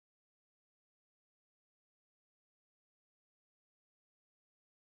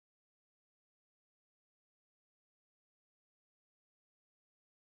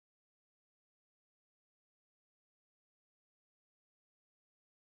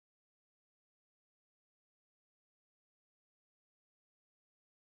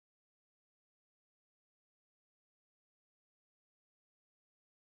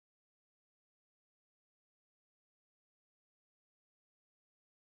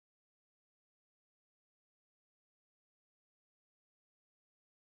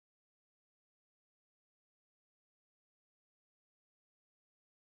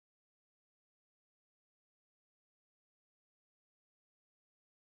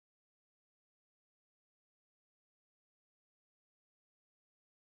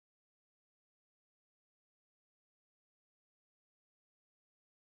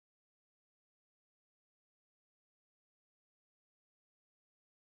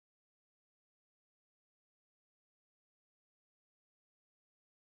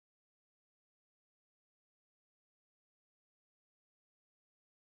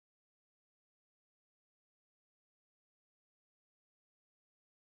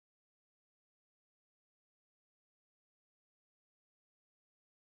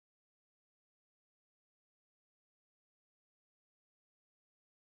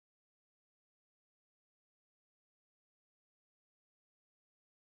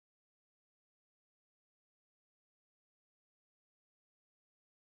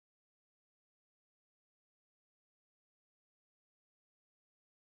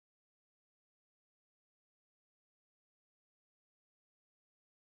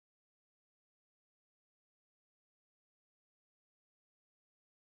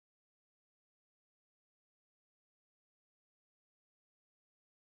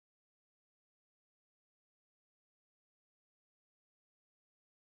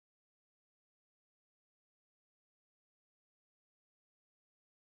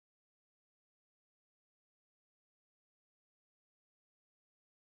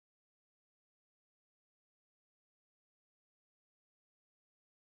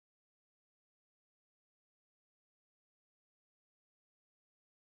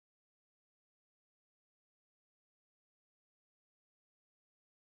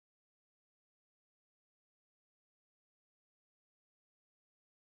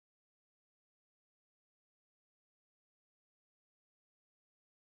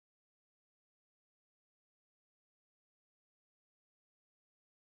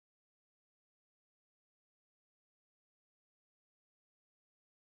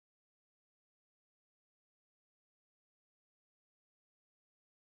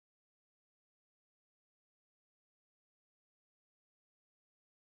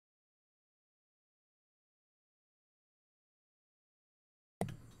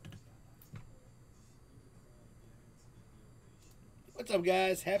What's up,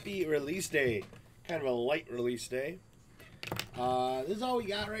 guys? Happy release day. Kind of a light release day. This is all we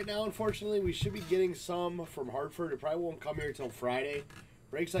got right now, unfortunately. We should be getting some from Hartford. It probably won't come here until Friday.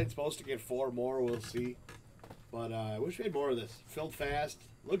 Breakside's supposed to get 4 more. We'll see. But I wish we had more of this. Filled fast.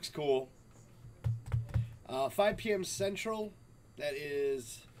 Looks cool. 5 p.m. Central. That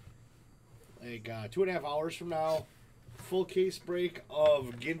is like 2.5 hours from now. Full case break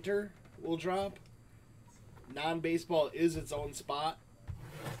of Ginter will drop. Non-baseball is its own spot.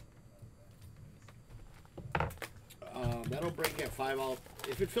 That'll break at 5 out.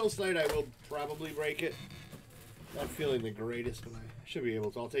 If it fills tonight, I will probably break it. Not feeling the greatest, but I should be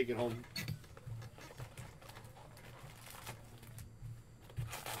able to. I'll take it home.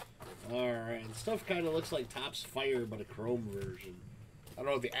 Alright, stuff kind of looks like Topps Fire, but a chrome version. I don't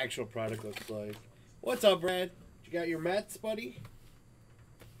know what the actual product looks like. What's up, Brad? You got your Mets, buddy?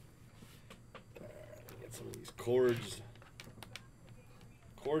 Get some of these cords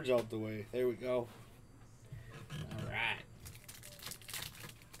out the way. There we go. Alright.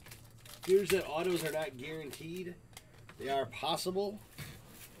 Here's that autos are not guaranteed. They are possible.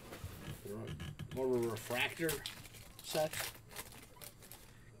 They're more of a refractor set.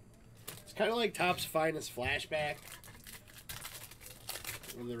 It's kind of like Topps Finest Flashback.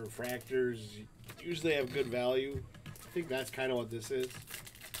 When the refractors usually have good value. I think that's kind of what this is.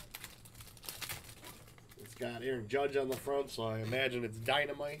 It's got Aaron Judge on the front, so I imagine it's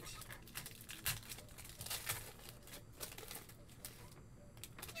dynamite.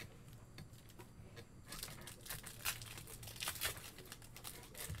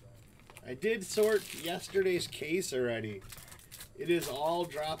 I did sort yesterday's case already. It is all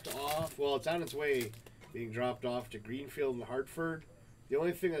dropped off. Well, it's on its way being dropped off to Greenfield and Hartford. The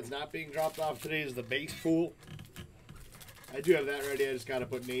only thing that's not being dropped off today is the base pool. I do have that ready. I just got to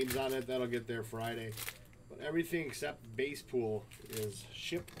put names on it. That'll get there Friday. But everything except base pool is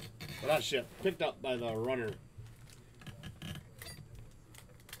shipped. Well, not shipped. Picked up by the runner.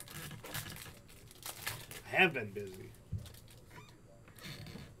 I have been busy.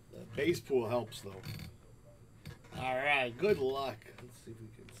 Base pool helps, though. Alright, good luck. Let's see if we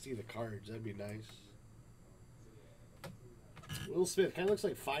can see the cards. That'd be nice. Will Smith. Kind of looks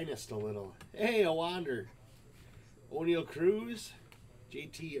like Finest a little. Hey, a Wander. O'Neal Cruz.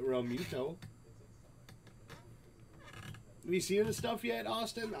 JT Realmuto. Have you seen this stuff yet,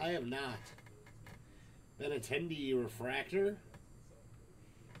 Austin? I have not. Benintendi Refractor.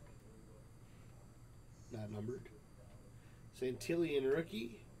 Not numbered. Santillan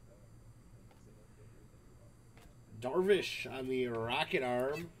Rookie. Darvish on the rocket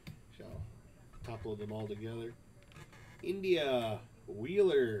arm. So, topload them all together. India,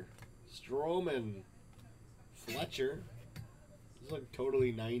 Wheeler, Stroman, Fletcher. These look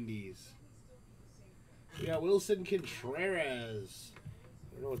totally 90s. We got Wilson Contreras.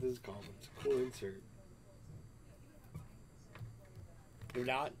 I don't know what this is called, but it's a cool insert. If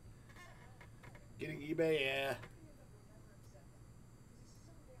not, getting eBay, yeah.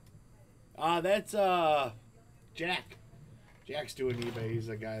 That's Jack. Jack's doing eBay. He's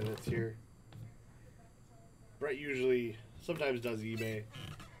the guy that's here. Brett usually sometimes does eBay.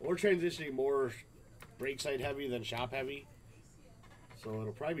 We're transitioning more breakside heavy than shop heavy. So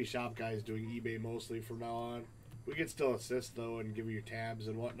it'll probably be shop guys doing eBay mostly from now on. We can still assist though and give you tabs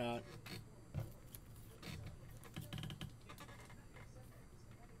and whatnot.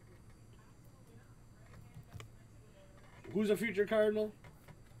 Who's a future Cardinal?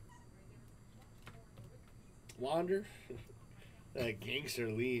 Wander?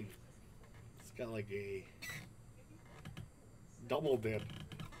 Gangster lean. It's got like a double dip.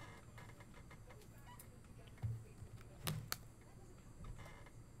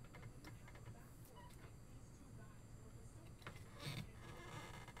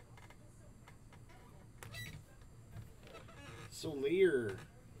 Soler.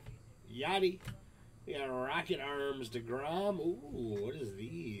 Yachty. We got Rocket Arms DeGrom. Ooh, what is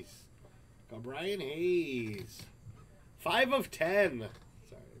these? Got Brian Hayes. 5 of 10.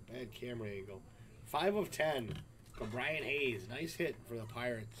 Sorry, bad camera angle. 5 of 10. Got Brian Hayes. Nice hit for the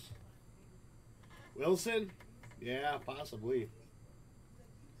Pirates. Wilson? Yeah, possibly.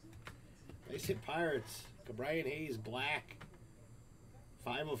 Nice hit, Pirates. Got Brian Hayes, black.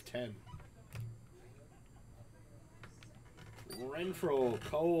 5 of 10. Renfro,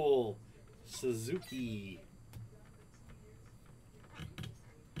 Cole, Suzuki.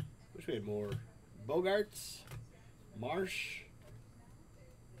 Wish we had more. Bogarts, Marsh,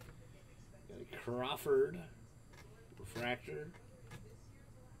 Crawford, Refractor,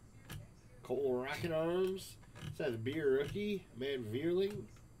 Cole Rocket Arms. Says Beer Rookie, Matt Vierling,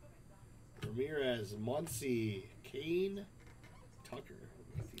 Ramirez, Muncy, Kane, Tucker.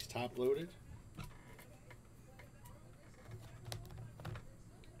 Get these top loaded.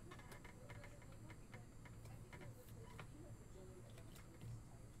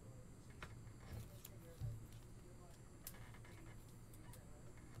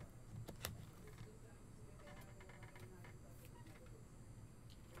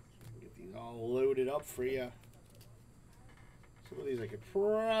 Get these all loaded up for you. Some of these I could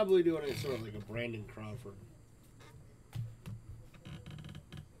probably do it sort of like a Brandon Crawford.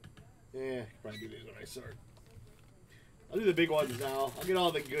 Yeah, probably do these when I start. I'll do the big ones now. I'll get all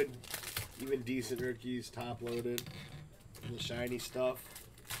the good, even decent rookies top loaded. And the shiny stuff.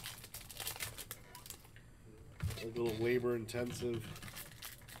 A little labor intensive.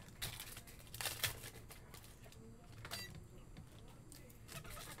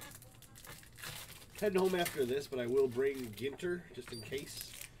 Heading home after this, but I will bring Ginter just in case.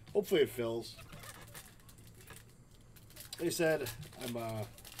 Hopefully it fills. They said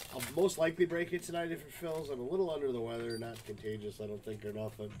I'll most likely break it tonight if it fills. I'm a little under the weather, not contagious, I don't think, or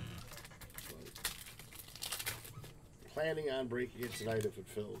nothing. But planning on breaking it tonight if it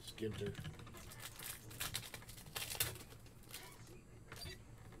fills. Ginter.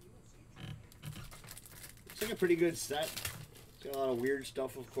 It's like a pretty good set. It's got a lot of weird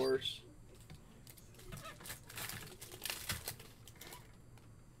stuff, of course.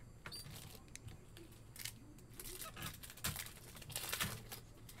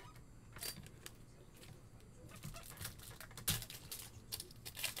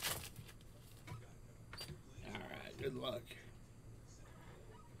 Good luck.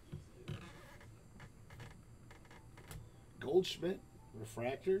 Goldschmidt,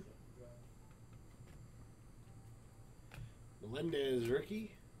 refractor. Melendez,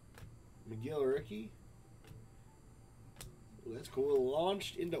 rookie. McGill, rookie. Ooh, that's cool.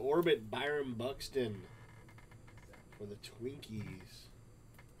 Launched into orbit, Byron Buxton for the Twinkies.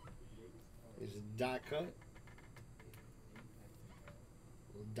 There's a die cut.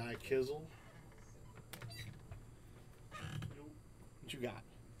 A little die kizzle. What you got?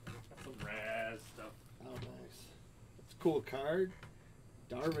 Got some Raz stuff. Oh, nice. That's a cool card.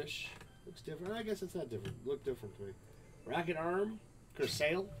 Darvish. Looks different. I guess it's not different. Look different to me. Rocket Arm.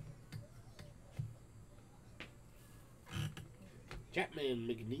 Kersale. Chapman.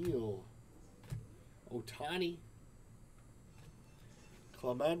 McNeil. Otani.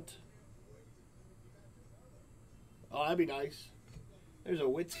 Clement. Oh, that'd be nice. There's a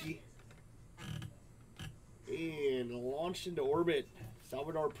Witzke. And launched into orbit,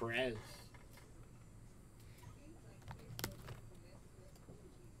 Salvador Perez.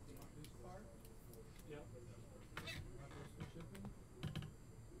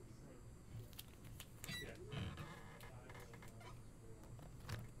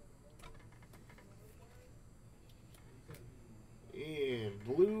 And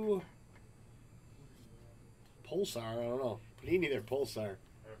blue Pulsar, I don't know. Panini there, Pulsar.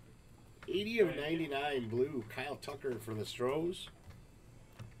 80 of 99 blue. Kyle Tucker for the Stros.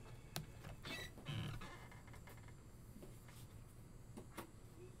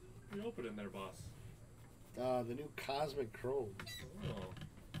 What are you opening there, boss? The new Cosmic Chrome. Oh.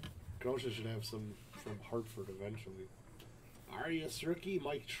 Grosha should have some from Hartford eventually. Arias rookie.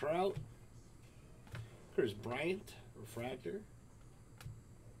 Mike Trout. Chris Bryant. Refractor.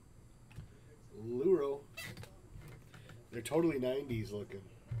 Luro. They're totally 90s looking.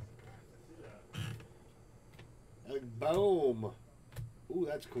 Boom. Ooh,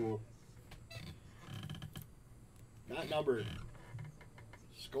 that's cool. Not numbered.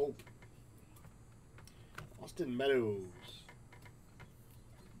 Scope. Austin Meadows.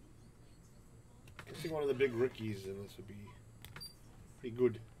 Guessing one of the big rookies in this would be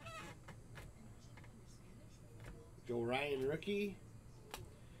good. Joe Ryan rookie.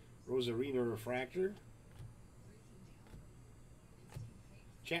 Rosarina refractor.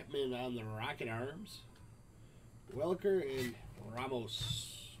 Chapman on the Rocket Arms. Welker and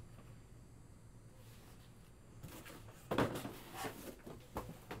Ramos.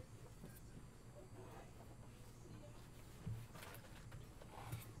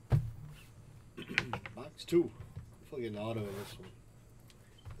 Box 2. Hopefully get an auto in this one.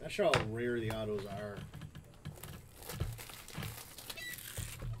 Not sure how rare the autos are.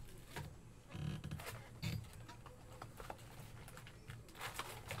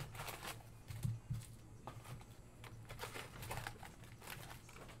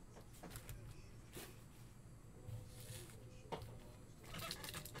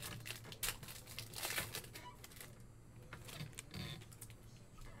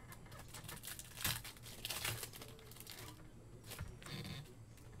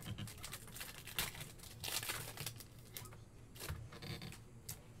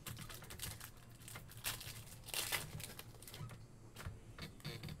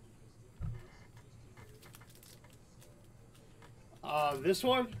 This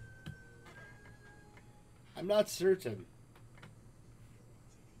one? I'm not certain.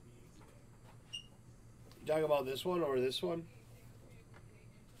 You talking about this one or this one?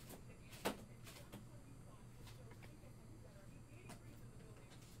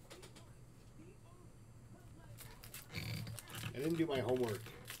 I didn't do my homework.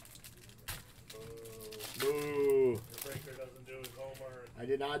 Boo. The breaker doesn't do his homework. I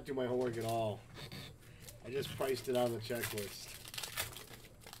did not do my homework at all. I just priced it on the checklist.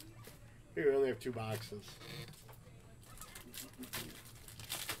 Here, we only have 2 boxes.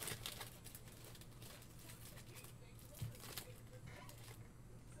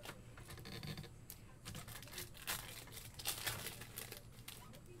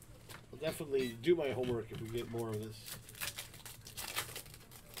 I'll definitely do my homework if we get more of this.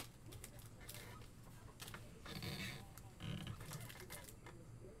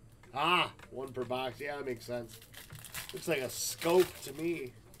 Ah, 1 per box. Yeah, that makes sense. Looks like a scope to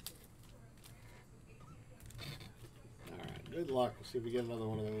me. Alright, good luck. We'll see if we get another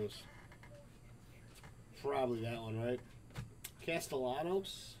one of those. Probably that one, right?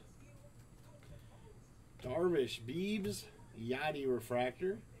 Castellanos. Darvish, Beebs, Yachty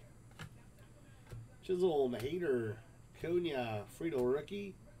Refractor. Chisholm, Hader, Cunha, Friedel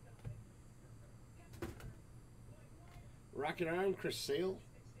Rookie. Rocket Arm, Chris Sale.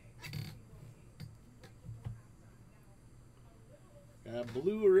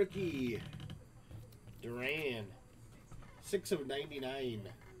 Blue Rookie, Duran. 6 of 99.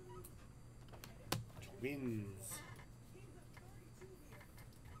 Twins.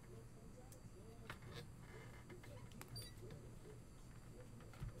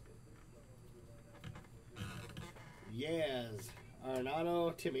 Yaz,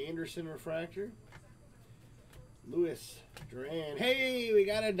 Arenado, Tim Anderson Refractor. Lewis, Duran. Hey, we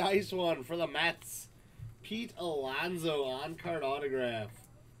got a nice one for the Mets. Pete Alonso on-card autograph.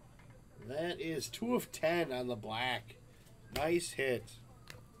 That is 2 of 10 on the black. Nice hit.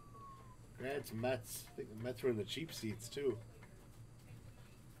 Congrats, Mets. I think the Mets were in the cheap seats, too.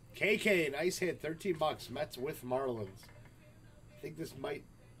 KK, nice hit. 13 bucks. Mets with Marlins. I think this might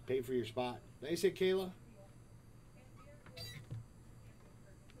pay for your spot. Nice hit, Kayla.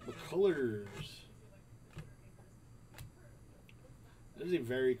 McCullers. That is a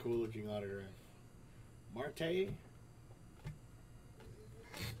very cool looking autograph. Marte.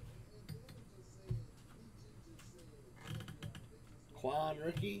 Quan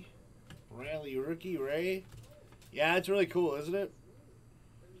rookie. Riley rookie. Ray. Yeah, it's really cool, isn't it?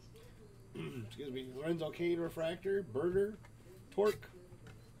 Excuse me. Lorenzo Cain refractor. Berger. Torque.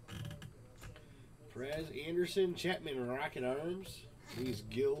 Perez Anderson. Chapman Rocket Arms. Luis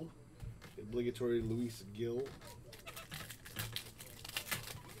Gill. Obligatory Luis Gill.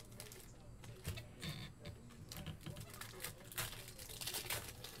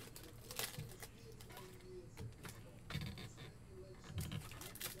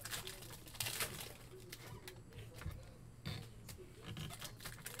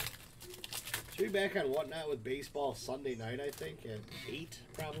 Should be back on Whatnot with baseball Sunday night, I think, at 8,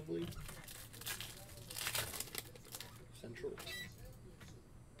 probably. Central.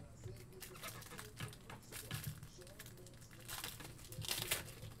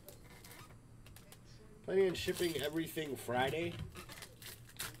 Planning on shipping everything Friday.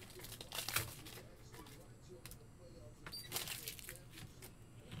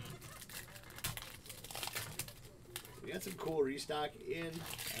 We got some cool restock in.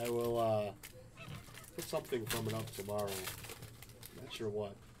 I will put something from it up tomorrow. Not sure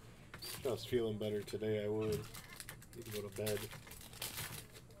what. If I was feeling better today, I would. Need to go to bed.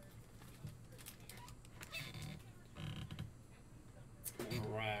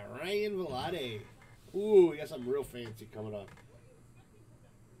 Alright, Ryan Velade. Ooh, we got something real fancy coming up.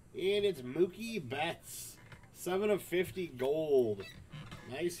 And it's Mookie Betts. 7 of 50 gold.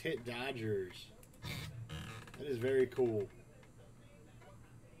 Nice hit, Dodgers. That is very cool.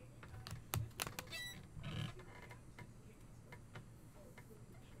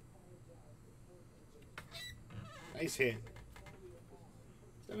 Nice hit.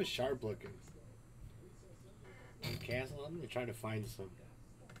 That was sharp looking. Castle, I'm trying to find some.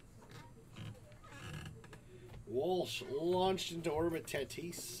 Walsh launched into orbit.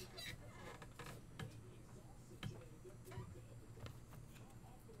 Tatis.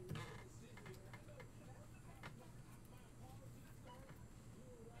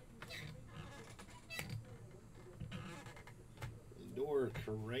 Lindor,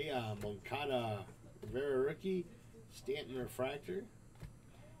 Correa, Moncada, Rivera rookie, Stanton refractor,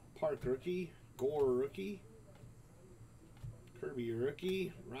 Park rookie, Gore rookie, Kirby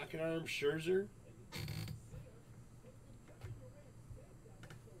rookie, Rocket Arm, Scherzer.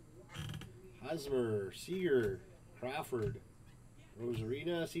 Hosmer, Seager, Crawford,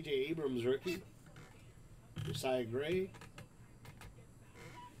 Rosarina, C.J. Abrams rookie, Josiah Gray,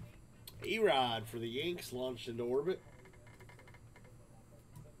 A-Rod for the Yanks launched into orbit.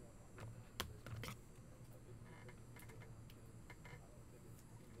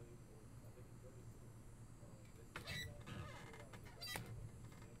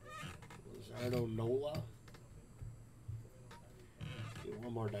 Lizardo Nola. Get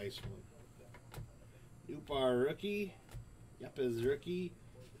one more dice one. Newbar rookie. Yepes rookie.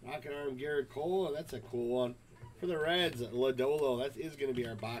 Rocket Arm Garrett Cole. Oh, that's a cool one. For the Reds, Lodolo. That is going to be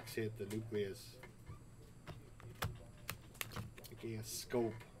our box hit, the Nucleus. Okay, a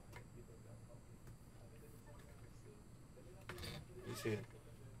scope. Nice hit.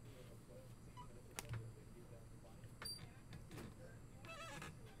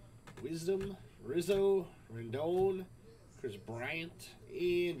 Wisdom, Rizzo, Rendon, Chris Bryant,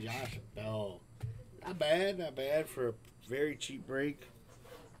 and Josh Bell. Not bad for a very cheap break.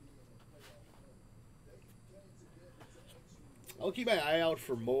 I'll keep my eye out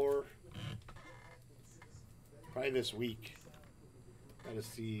for more. Probably this week. Gotta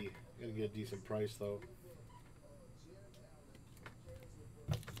get a decent price though.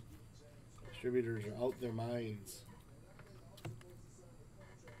 Distributors are out their minds.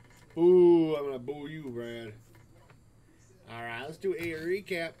 Boo, I'm gonna boo you, Brad. Alright, let's do a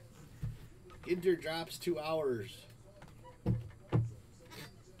recap. Ginter drops 2 hours.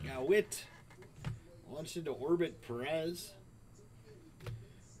 Got Witt. Launched into orbit, Perez.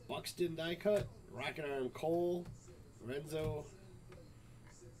 Buxton die cut. Rocket Arm Cole. Renzo.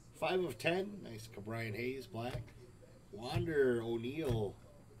 5 of 10. Nice Brian Hayes, black. Wander, O'Neal.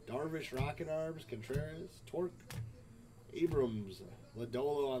 Darvish, Rocket Arms, Contreras, Torque. Abrams,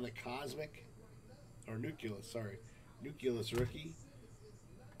 Lodolo on the Cosmic. Or Nucleus, sorry. Nucleus rookie.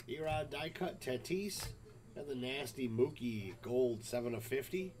 A-Rod die cut, Tatis. And the nasty Mookie Gold, 7 of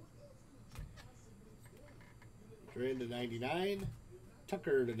 50. Duran to 99.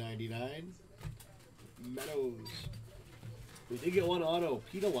 Tucker to 99. Meadows. We did get one auto.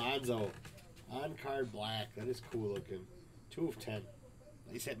 Pete Alonso. On card black. That is cool looking. 2 of 10.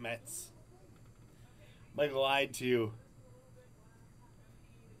 Nice hit, Mets. Michael lied to you.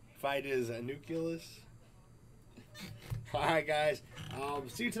 Fight is a Nucleus. Alright, guys.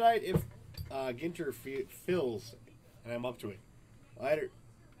 See you tonight if Ginter fills and I'm up to it. Later.